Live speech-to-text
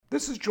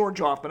this is George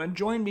Hoffman, and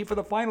join me for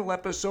the final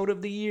episode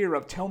of the year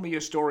of Tell Me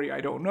a Story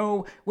I Don't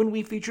Know, when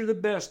we feature the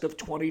best of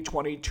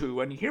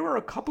 2022. And here are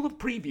a couple of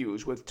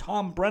previews with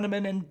Tom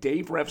Brenneman and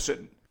Dave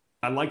Refson.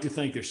 I'd like to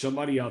think there's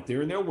somebody out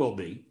there, and there will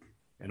be,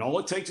 and all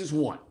it takes is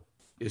one,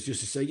 is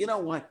just to say, you know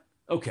what?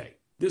 Okay,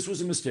 this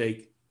was a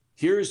mistake.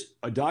 Here's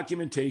a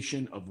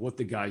documentation of what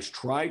the guys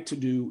tried to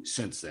do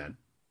since then.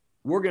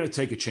 We're going to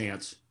take a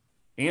chance,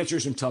 answer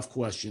some tough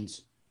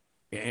questions,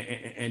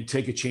 and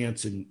take a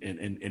chance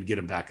and get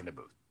him back in the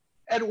booth.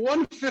 At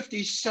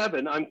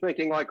 157, I'm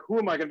thinking, like, who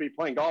am I going to be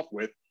playing golf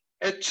with?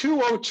 At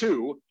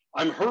 202,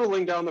 I'm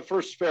hurling down the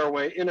first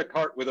fairway in a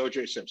cart with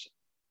O.J. Simpson.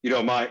 You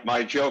know,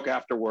 my joke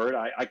afterward,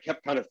 I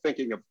kept kind of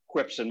thinking of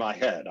quips in my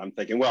head. I'm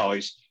thinking, well,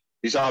 he's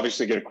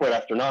obviously going to quit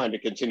after 9 to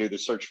continue the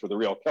search for the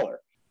real killer.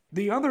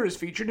 The others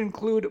featured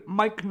include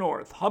Mike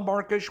North, Hub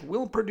Arkush,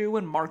 Will Perdue,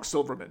 and Mark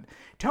Silverman.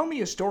 Tell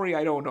Me a Story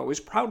I Don't Know is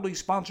proudly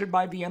sponsored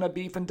by Vienna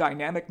Beef and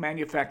Dynamic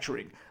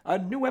Manufacturing. A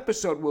new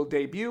episode will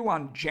debut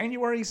on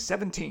January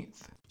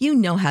 17th. You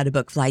know how to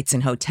book flights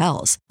and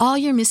hotels. All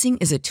you're missing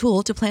is a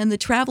tool to plan the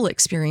travel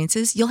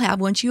experiences you'll have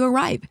once you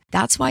arrive.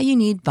 That's why you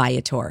need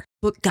Viator.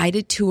 Book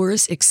guided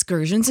tours,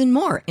 excursions, and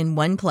more in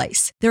one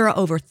place. There are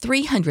over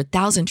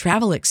 300,000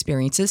 travel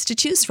experiences to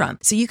choose from,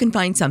 so you can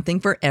find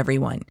something for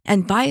everyone.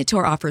 And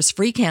Viator offers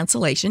free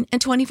cancellation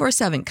and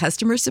 24/7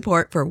 customer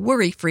support for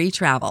worry-free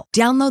travel.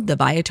 Download the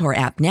Viator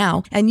app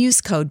now and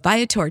use code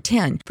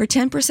Viator10 for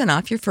 10%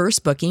 off your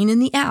first booking in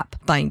the app.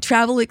 Find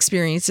travel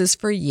experiences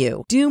for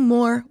you. Do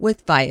more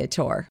with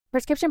Viator.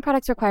 Prescription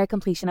products require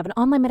completion of an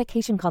online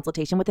medication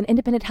consultation with an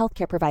independent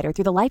healthcare provider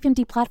through the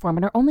LifeMD platform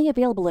and are only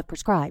available if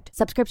prescribed.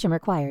 Subscription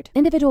required.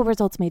 Individual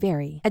results may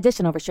vary.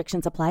 Additional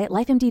restrictions apply at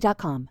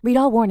lifemd.com. Read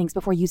all warnings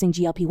before using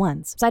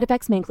GLP-1s. Side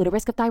effects may include a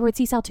risk of thyroid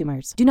C-cell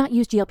tumors. Do not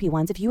use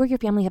GLP-1s if you or your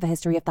family have a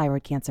history of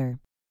thyroid cancer.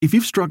 If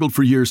you've struggled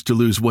for years to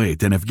lose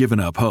weight and have given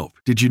up hope,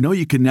 did you know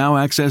you can now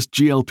access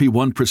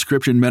GLP-1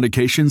 prescription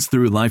medications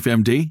through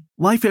LifeMD?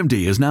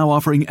 LifeMD is now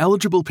offering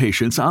eligible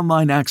patients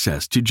online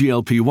access to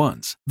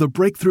GLP-1s, the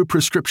breakthrough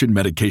prescription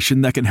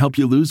medication that can help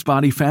you lose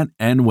body fat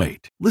and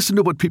weight. Listen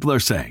to what people are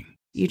saying.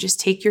 You just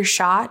take your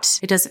shot.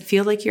 It doesn't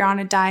feel like you're on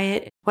a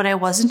diet. What I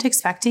wasn't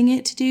expecting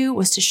it to do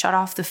was to shut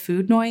off the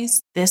food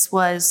noise. This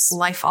was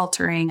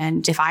life-altering,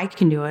 and if I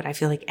can do it, I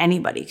feel like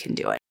anybody can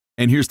do it.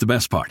 And here's the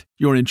best part.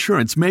 Your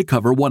insurance may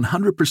cover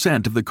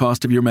 100% of the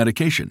cost of your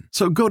medication.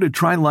 So go to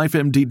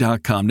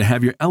TryLifeMD.com to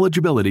have your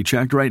eligibility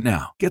checked right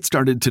now. Get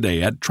started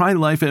today at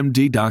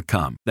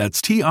TryLifeMD.com.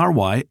 That's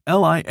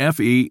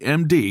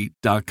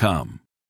TryLifeMD.com.